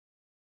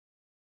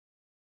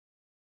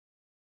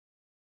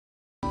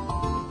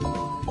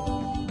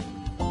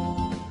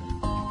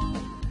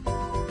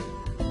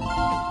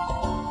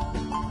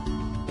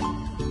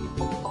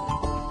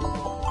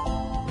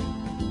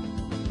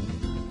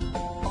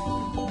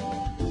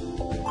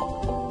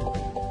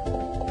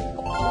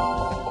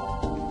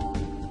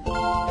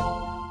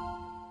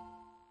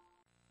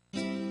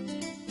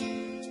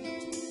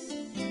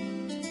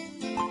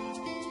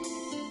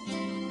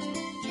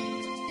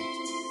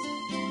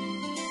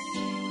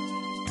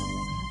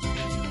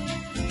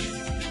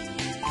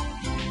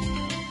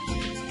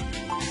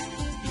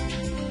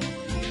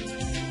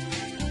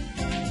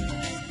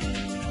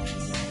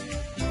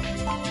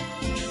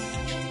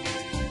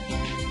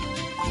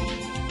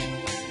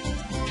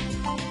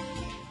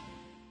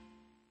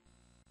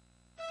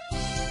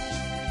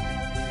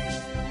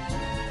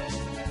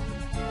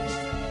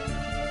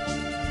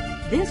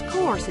This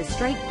course is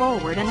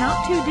straightforward and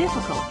not too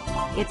difficult.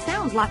 It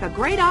sounds like a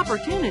great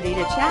opportunity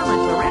to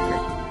challenge the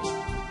record.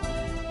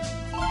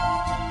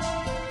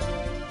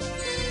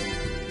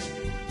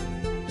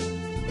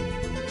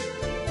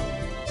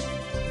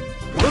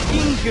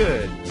 Looking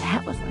good.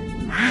 That was a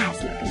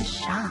nice looking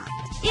shot.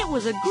 It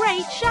was a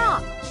great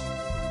shot.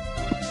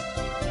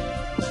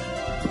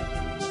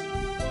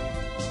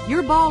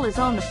 Your ball is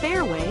on the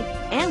fairway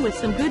and with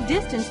some good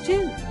distance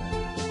too.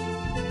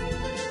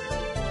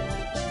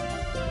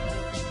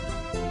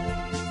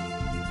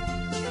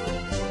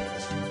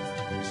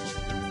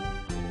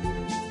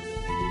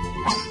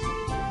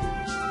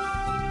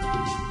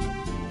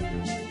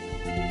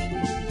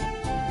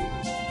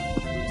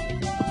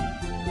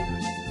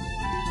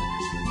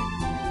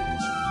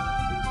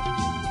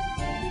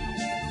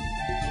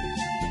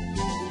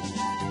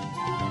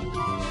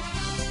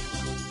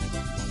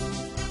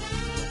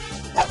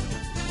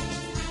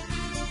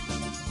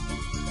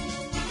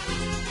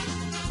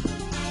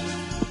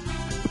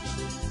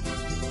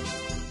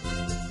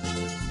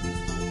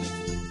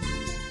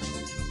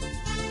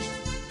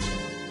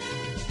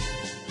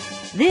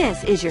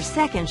 This is your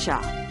second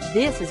shot.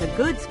 This is a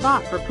good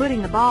spot for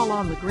putting the ball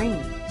on the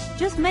green.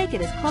 Just make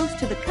it as close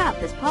to the cup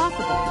as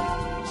possible.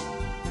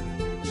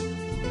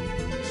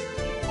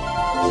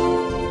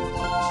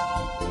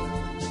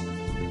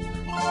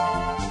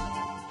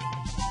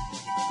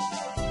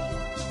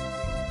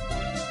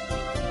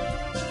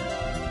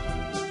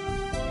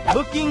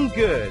 Looking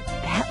good.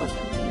 That was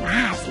a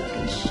nice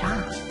looking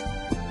shot.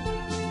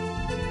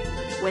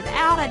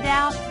 Without a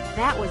doubt,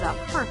 that was a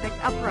perfect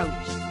approach.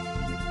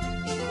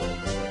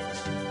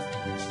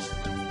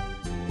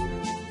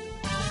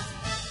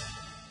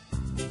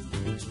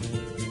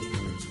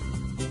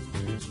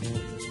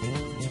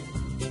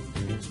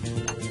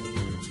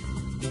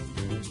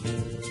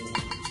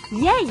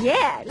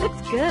 Yeah, it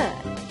looks good.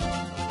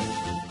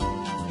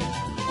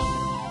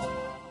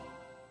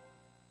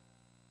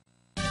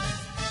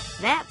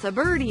 That's a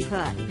birdie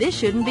putt. This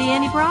shouldn't be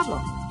any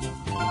problem.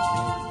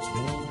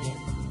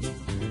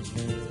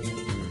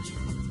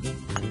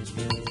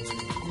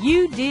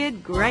 You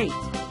did great.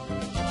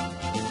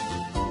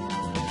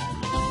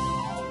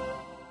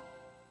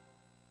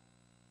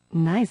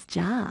 Nice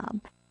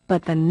job.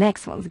 But the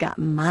next one's got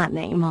my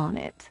name on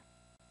it.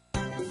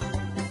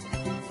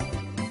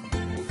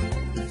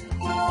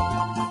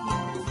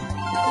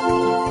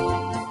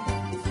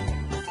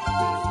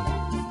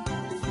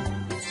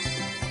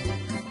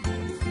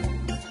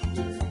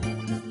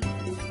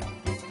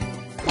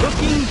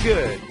 Looking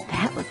good.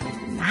 That was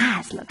a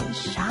nice looking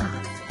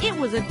shot. It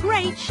was a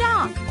great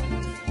shot.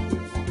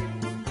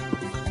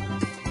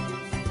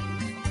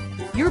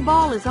 Your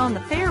ball is on the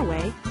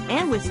fairway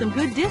and with some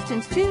good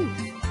distance too.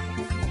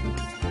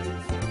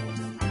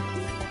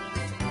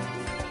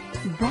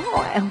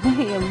 Boy,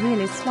 we are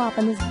really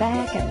swapping this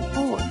back and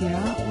forth here,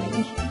 aren't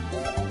we?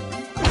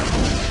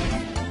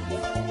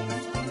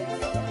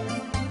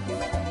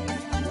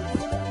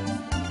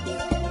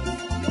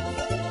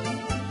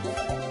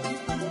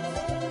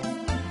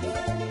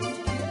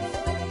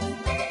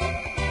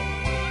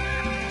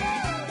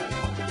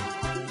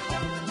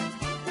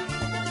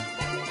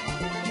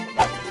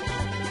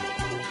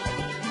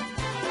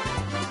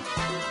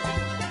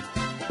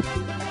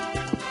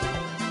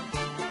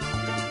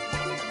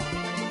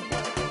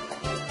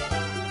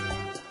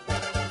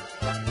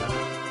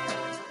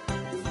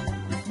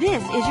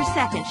 This is your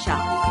second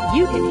shot.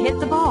 You can hit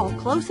the ball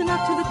close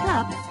enough to the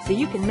cup so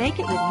you can make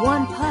it with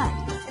one putt.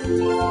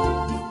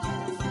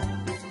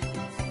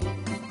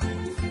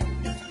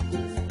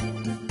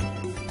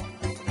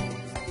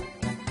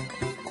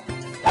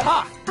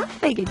 Ha! I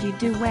figured you'd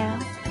do well.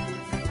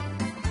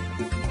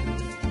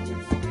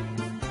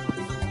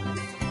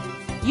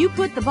 You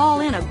put the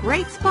ball in a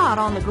great spot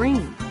on the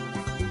green.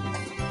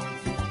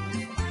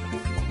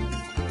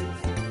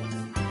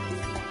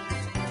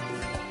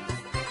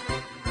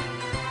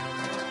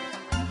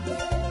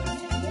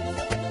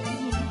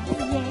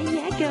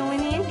 Yeah,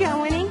 going in,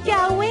 going in,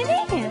 going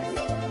in.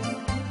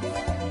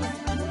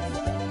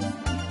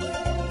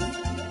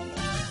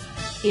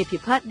 If you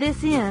putt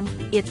this in,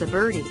 it's a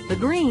birdie. The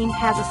green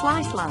has a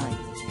slice line.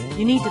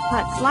 You need to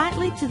putt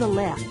slightly to the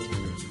left.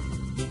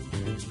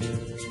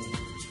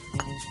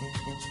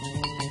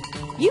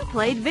 You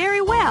played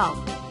very well.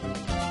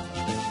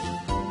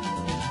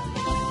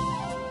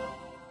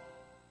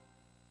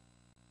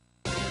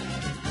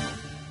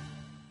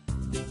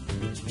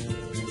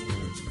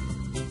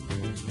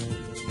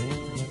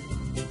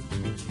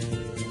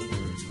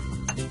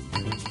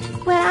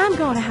 Well, I'm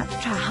going to have to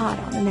try hard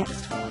on the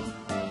next one.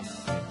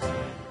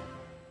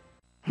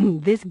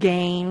 This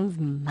game's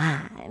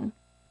mine.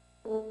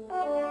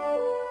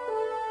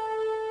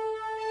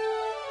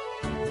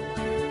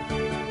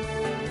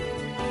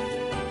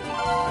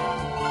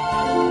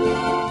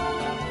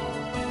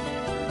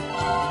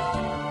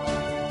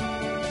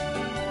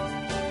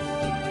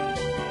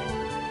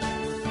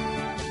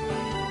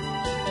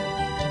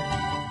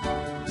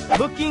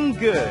 Looking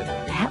good.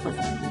 That was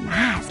a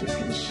nice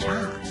looking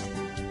shot.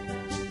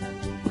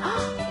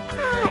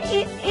 Ah,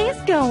 it is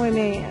going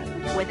in.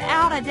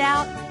 Without a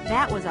doubt,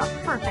 that was a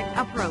perfect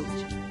approach.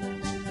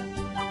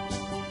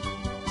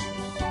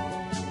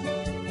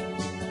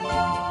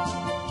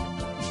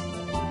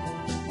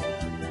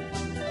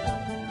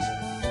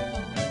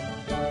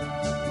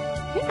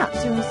 You're not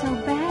doing so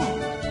bad.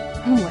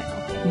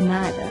 Well,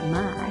 neither am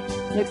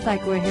I. Looks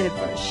like we're headed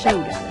for a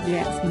showdown, if you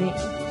ask me.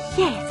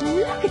 Yes,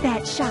 look at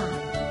that shot.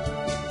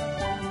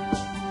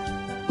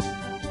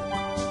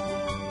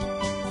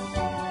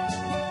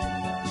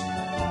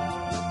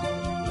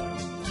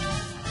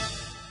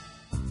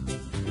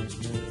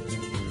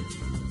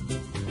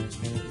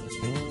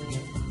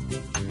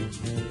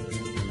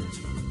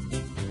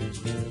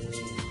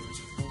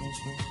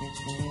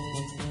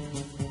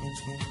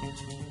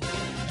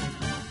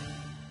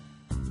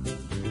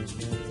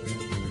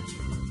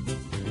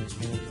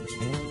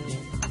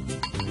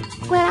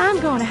 Well,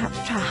 I'm going to have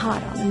to try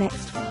hard on the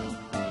next one.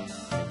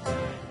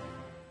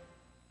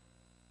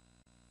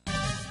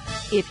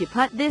 If you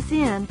putt this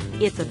in,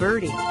 it's a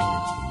birdie.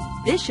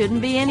 This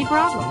shouldn't be any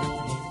problem.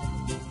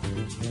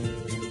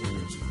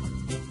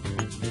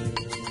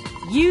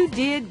 You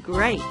did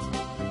great.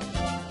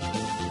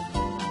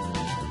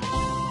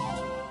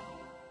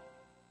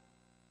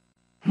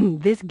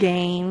 This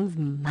game's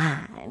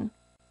mine.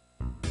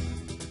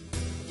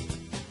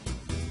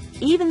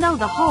 Even though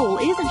the hole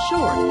isn't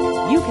short,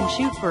 you can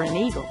shoot for an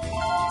eagle.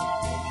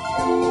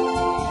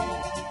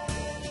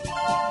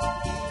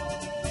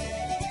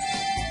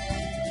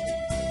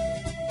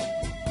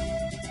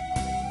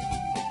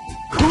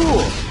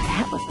 Cool.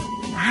 That was a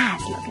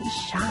nice looking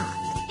shot.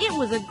 It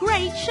was a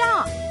great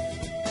shot.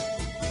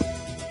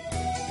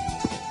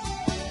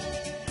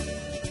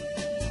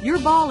 Your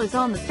ball is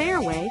on the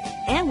fairway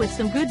and with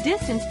some good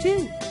distance,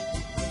 too.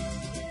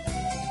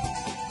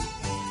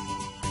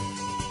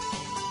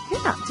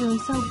 You're not doing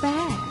so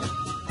bad.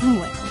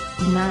 Well,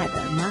 neither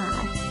am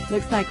I.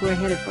 Looks like we're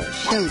headed for a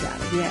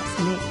showdown, if you ask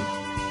me.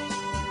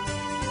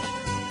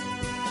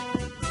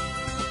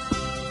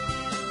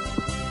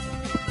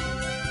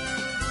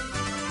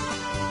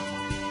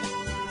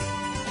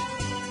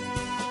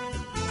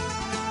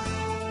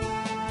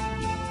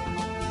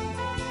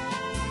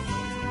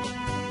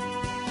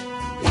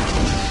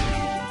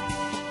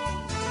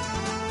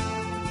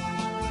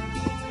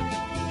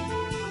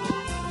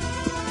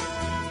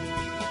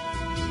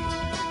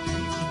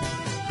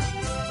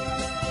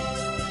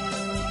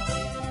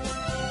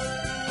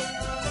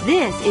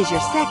 This is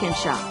your second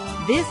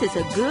shot. This is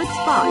a good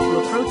spot to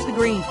approach the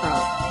green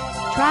from.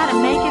 Try to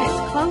make it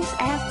as close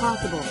as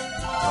possible.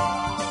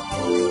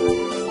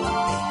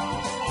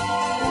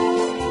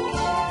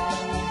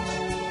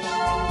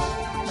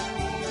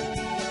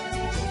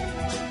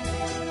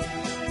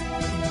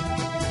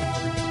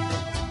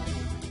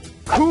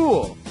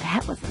 Cool.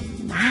 That was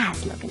a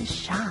nice looking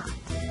shot.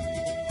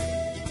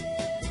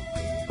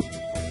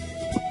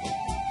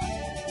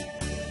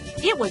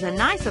 It was a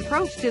nice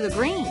approach to the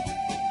green.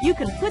 You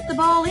can put the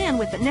ball in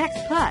with the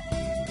next putt.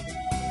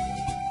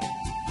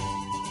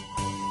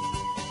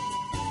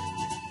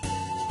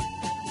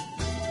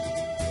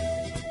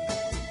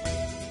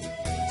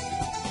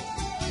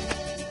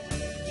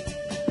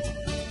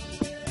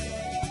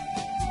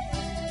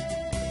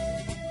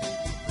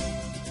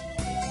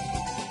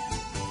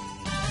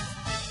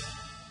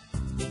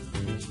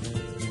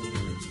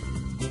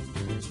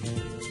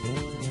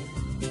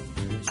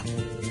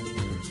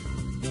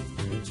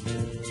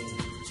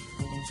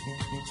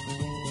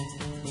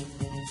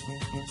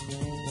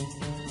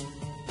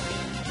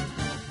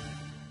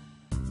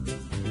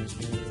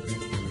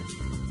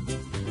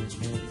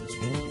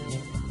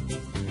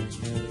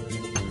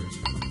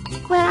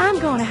 Well, I'm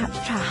going to have to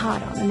try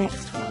hard on the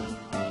next one.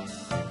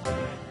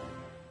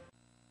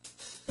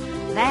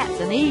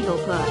 That's an eagle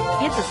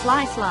putt. It's a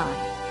slice line.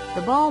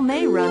 The ball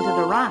may run to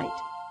the right.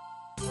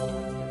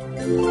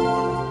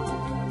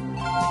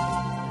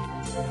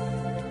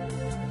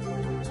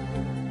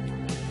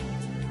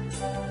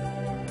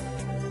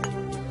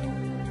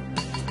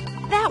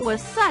 That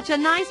was such a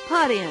nice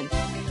putt in.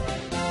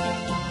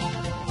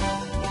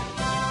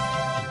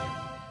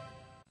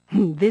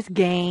 This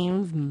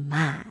game's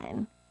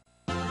mine.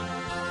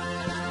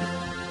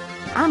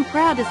 I'm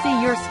proud to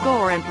see your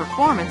score and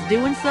performance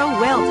doing so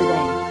well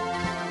today.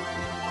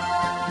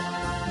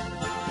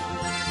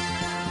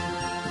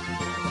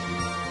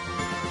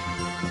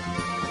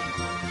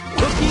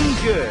 Looking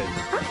good.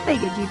 I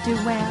figured you'd do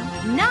well.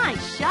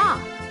 Nice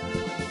shot.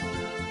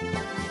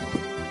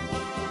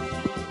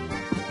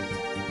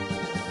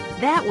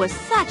 That was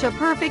such a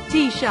perfect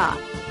tee shot.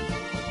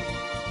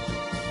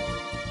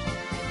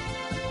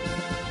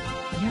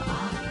 You're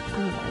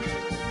awful good.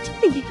 Do you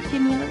think you could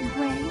give me a little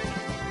break?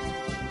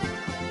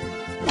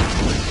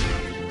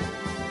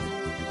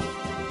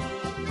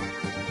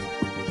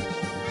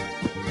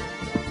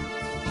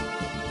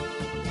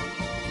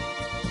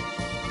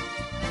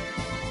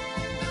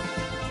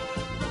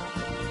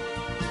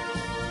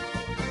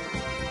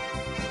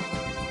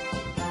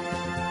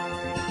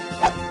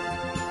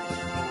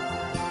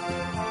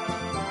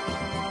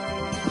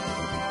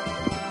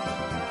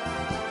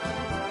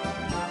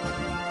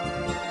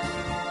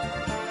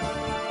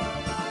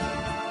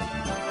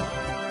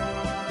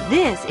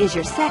 This is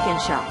your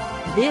second shot.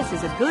 This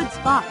is a good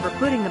spot for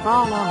putting the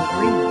ball on the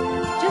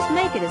green. Just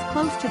make it as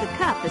close to the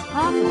cup as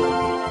possible.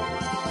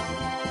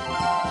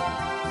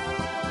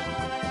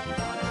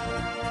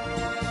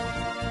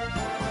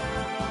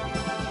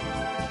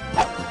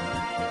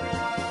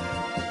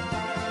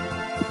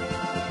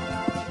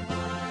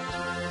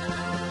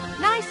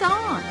 Nice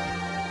on!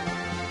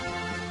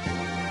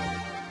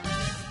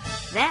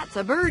 That's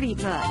a birdie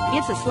putt.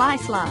 It's a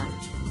slice line.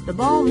 The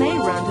ball may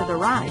run to the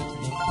right.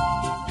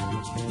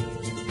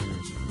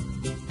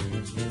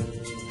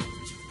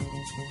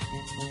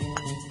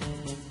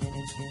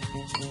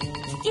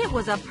 It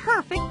was a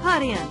perfect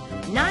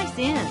putt-in. Nice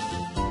in.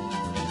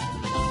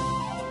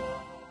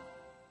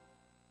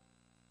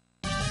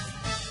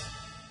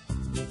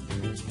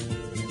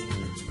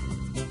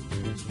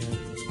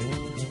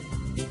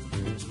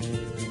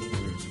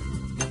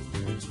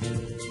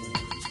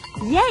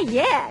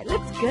 Yeah, it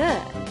looks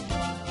good.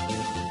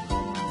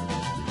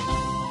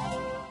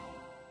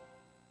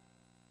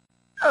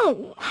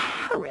 Oh,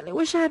 I really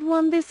wish I'd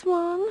won this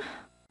one.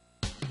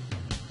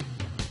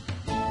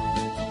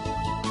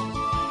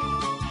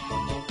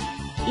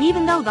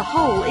 Even though the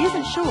hole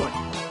isn't short,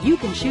 you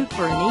can shoot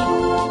for an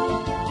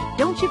eagle.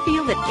 Don't you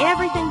feel that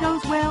everything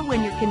goes well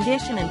when your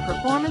condition and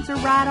performance are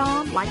right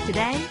on, like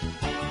today?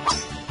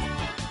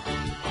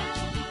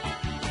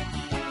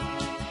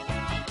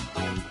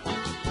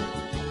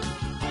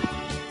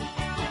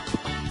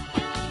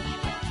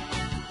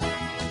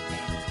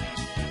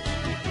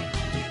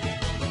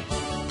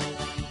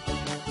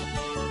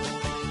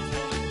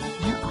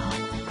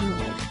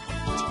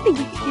 Do you think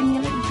you could give me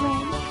a little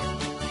drink?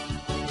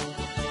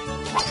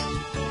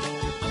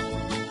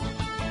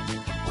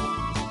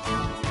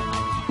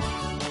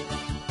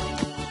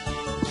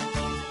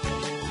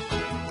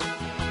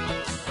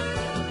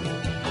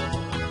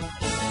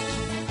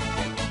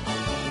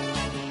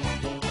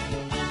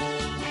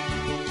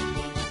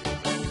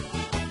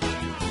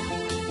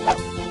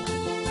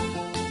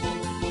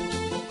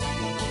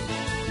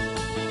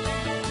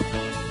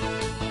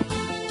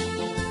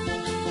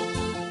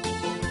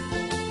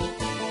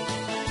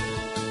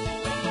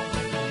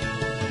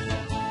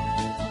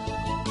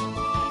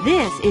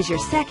 This is your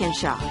second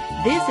shot.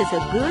 This is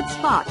a good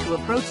spot to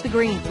approach the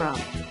green from.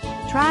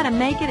 Try to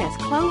make it as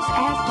close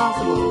as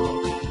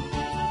possible.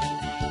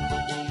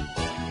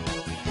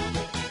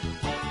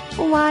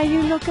 Why are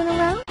you looking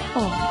around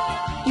for?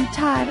 You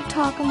tired of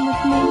talking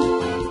with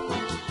me?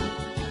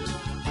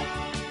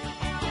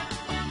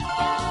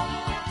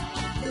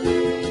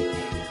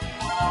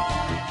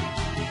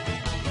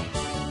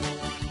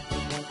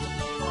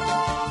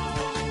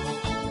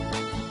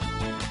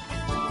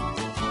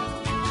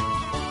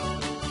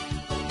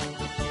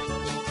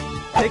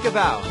 Take a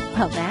bow.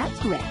 Well,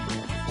 that's reckless.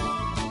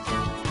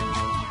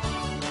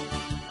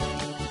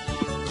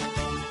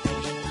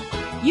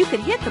 You could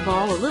hit the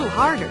ball a little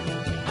harder.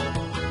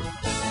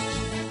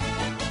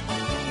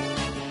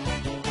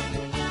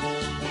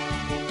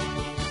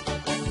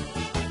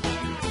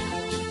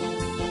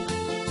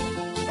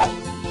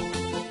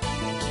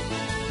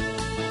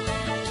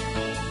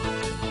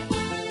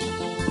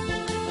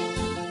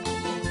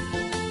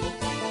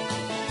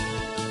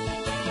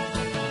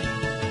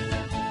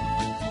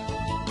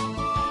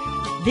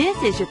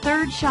 This is your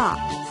third shot.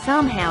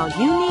 Somehow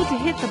you need to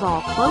hit the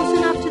ball close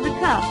enough to the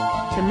cup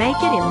to make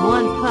it in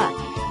one putt.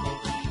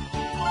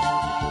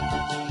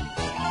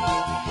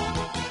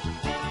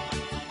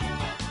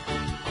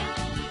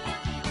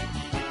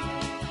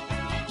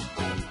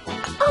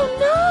 Oh,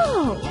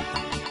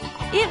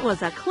 no! It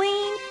was a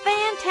clean,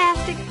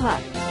 fantastic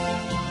putt.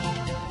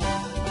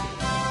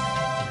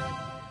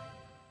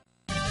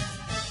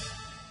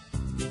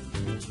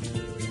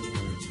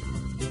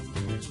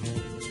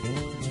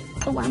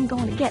 Oh, I'm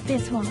going to get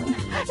this one.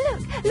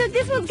 Look,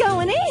 this one's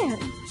going in.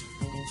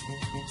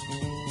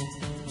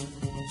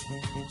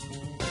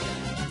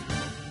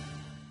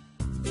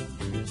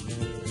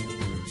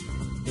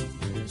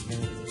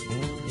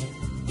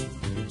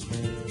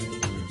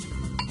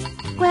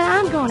 Well,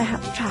 I'm going to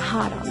have to try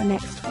hard on the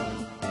next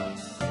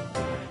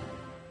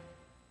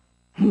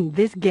one.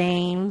 This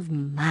game's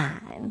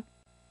mine.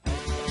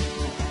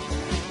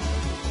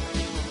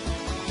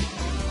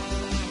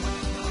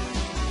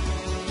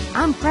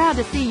 I'm proud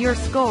to see your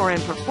score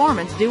and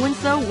performance doing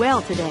so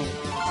well today.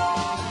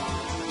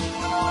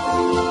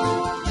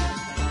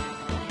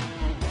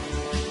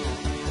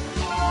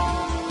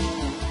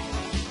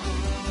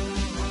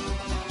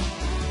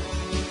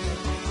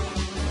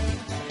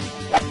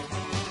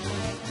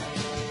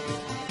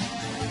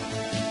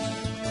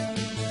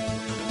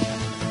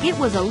 It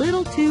was a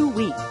little too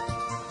weak.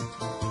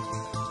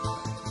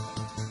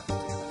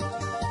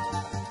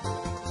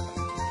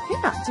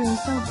 You're not doing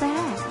so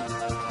bad.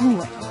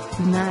 Well,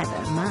 neither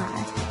am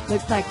I.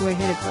 Looks like we're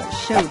headed for a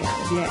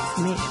showdown, if you ask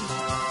me.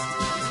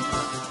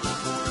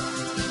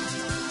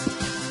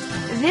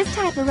 This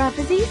type of rough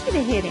is easy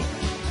to hit in.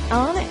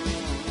 Honest.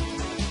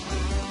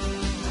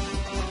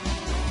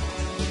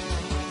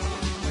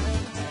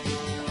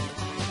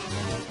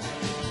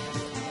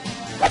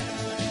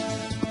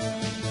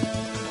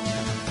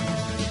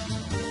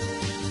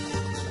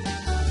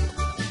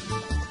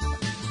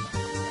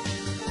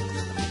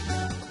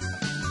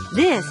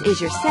 This is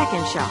your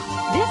second shot.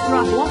 This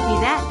rough won't be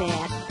that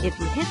bad if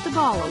you hit the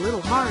ball a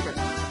little harder.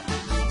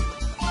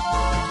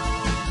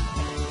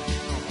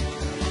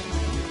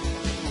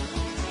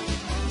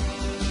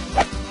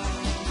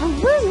 Oh,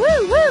 woo,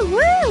 woo, woo,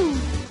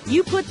 woo!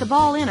 You put the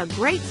ball in a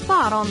great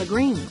spot on the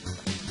green.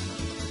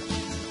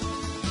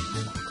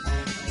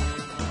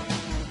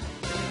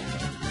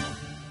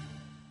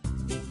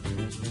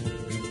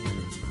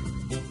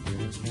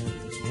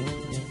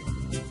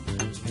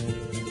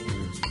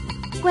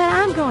 Well,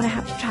 I'm going to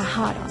have to try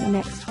hard on the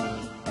next one.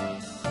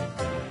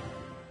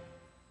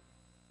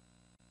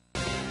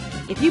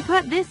 If you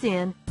put this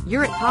in,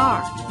 you're at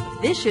par.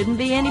 This shouldn't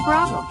be any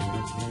problem.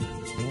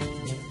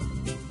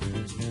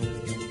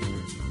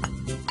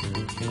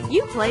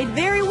 You played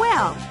very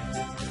well.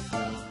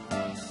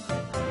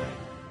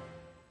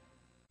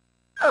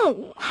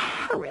 Oh,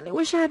 I really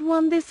wish I'd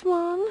won this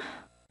one.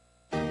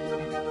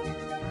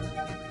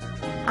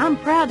 I'm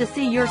proud to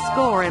see your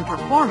score and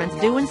performance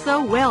doing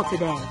so well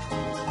today.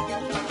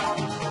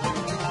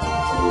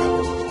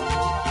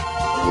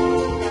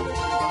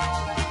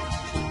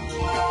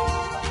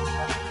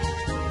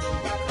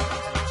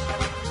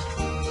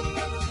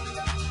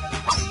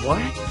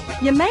 What?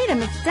 You made a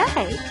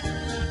mistake.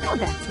 Oh,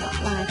 that's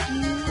not like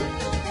you.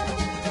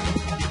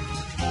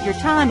 Your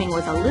timing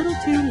was a little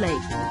too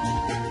late.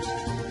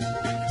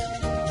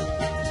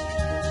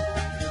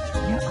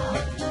 You're all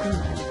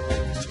good.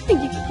 Do you think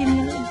you could give me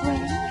a little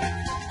break?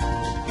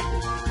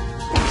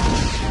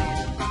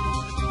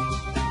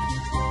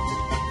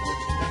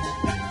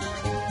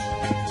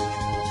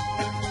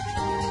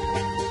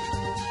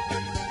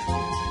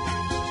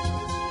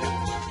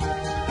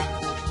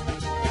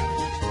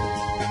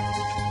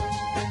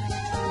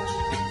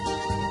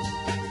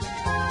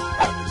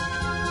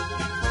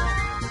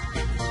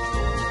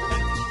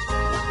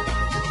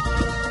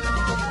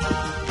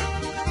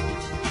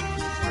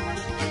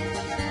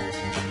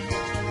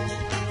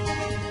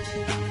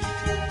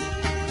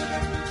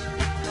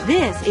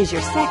 This is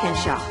your second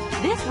shot.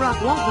 This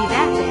rough won't be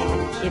that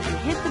bad if you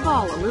hit the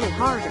ball a little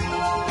harder.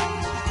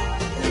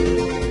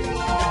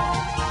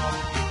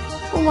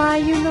 Why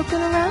are you looking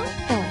around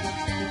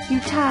for?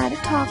 You tired of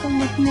talking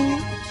with me?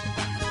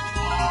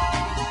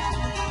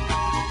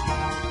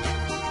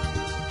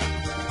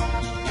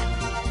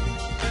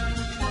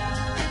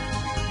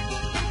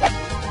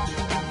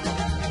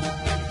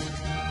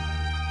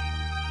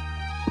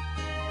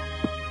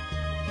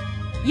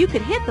 You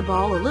could hit the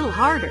ball a little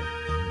harder.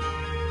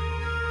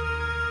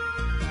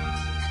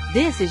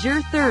 This is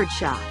your third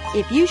shot.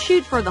 If you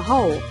shoot for the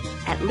hole,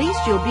 at least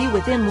you'll be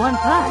within one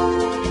putt.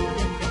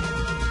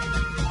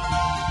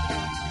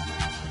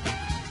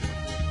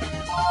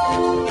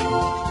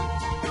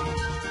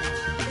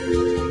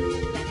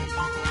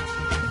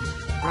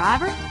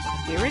 Driver,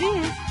 here it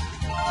is.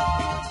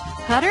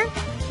 Putter,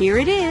 here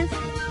it is.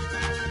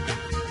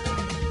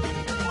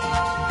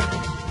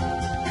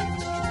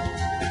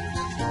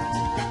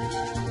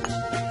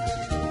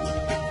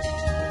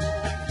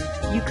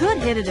 You could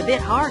hit it a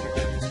bit harder.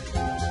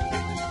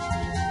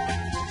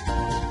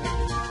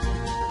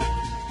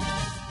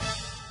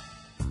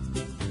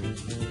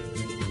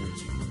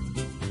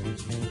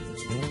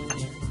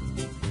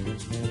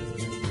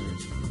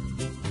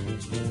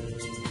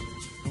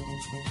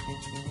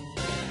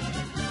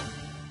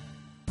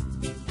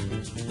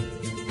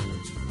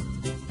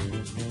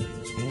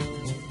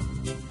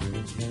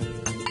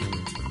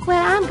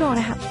 Well, I'm going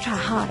to have to try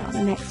hard on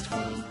the next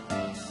one.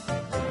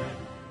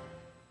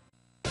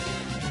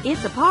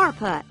 It's a par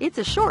putt. It's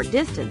a short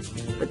distance,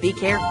 but be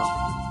careful.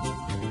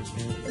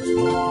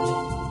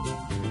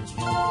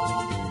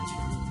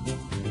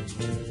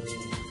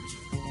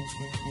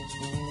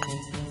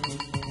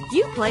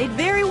 You played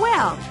very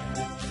well.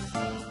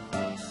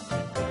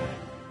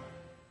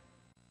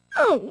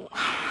 Oh,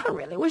 I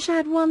really wish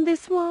I'd won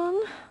this one.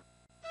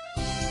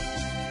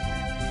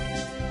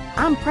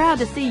 I'm proud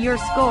to see your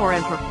score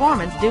and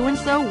performance doing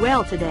so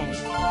well today.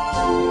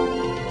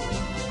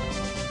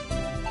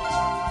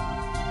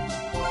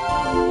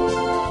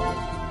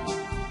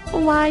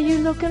 Why are you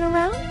looking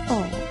around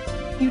for?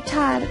 You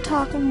tired of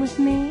talking with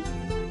me?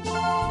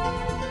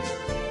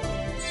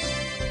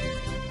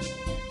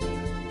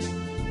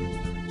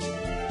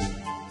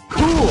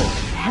 Cool.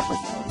 That was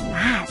a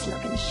nice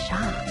looking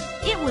shot.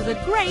 It was a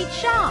great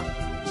shot.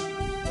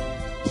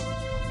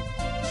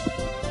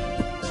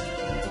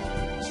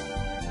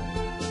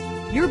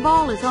 Your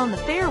ball is on the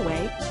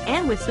fairway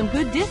and with some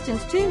good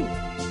distance, too.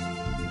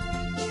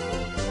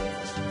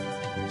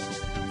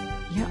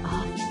 You're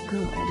awful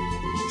good.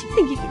 Do you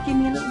think you could give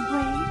me a little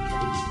break?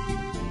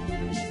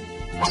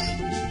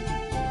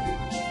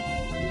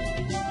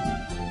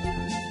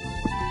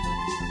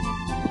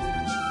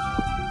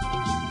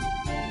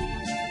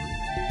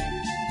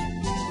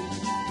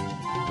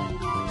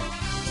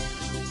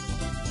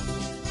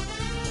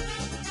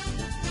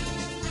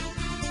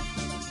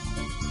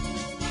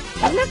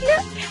 Look,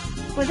 look!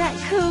 Was that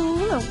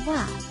cool or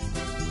what?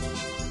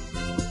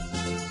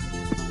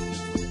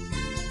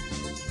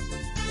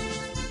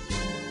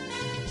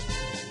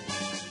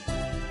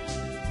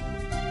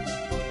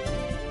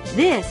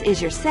 This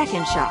is your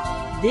second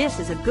shot. This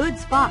is a good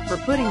spot for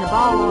putting the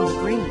ball on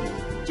the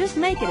green. Just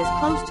make it as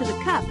close to the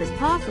cup as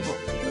possible.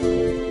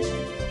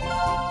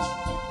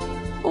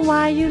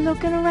 Why are you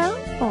looking around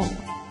for?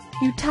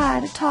 You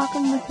tired of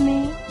talking with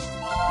me?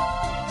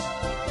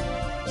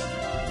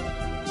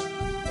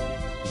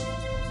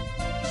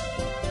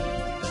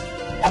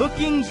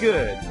 Looking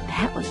good.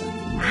 That was a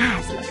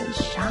nice-looking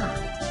shot.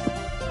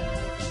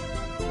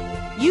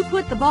 You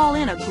put the ball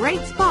in a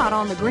great spot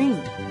on the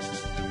green.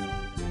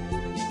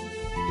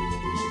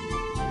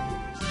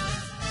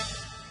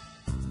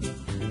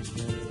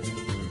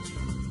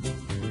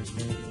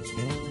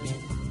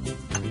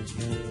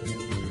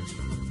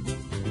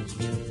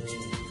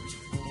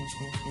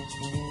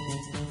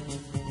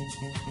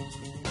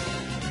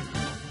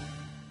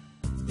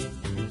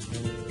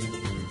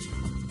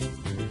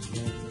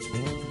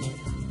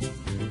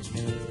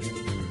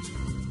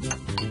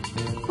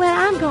 Well,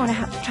 I'm going to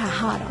have to try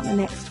hard on the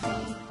next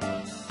one.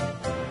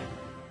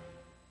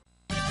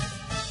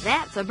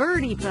 That's a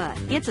birdie putt.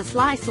 It's a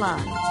slice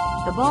line.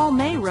 The ball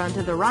may run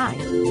to the right.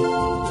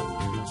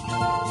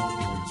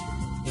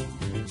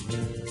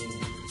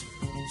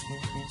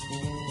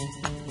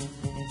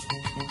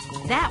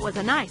 That was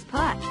a nice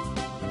putt.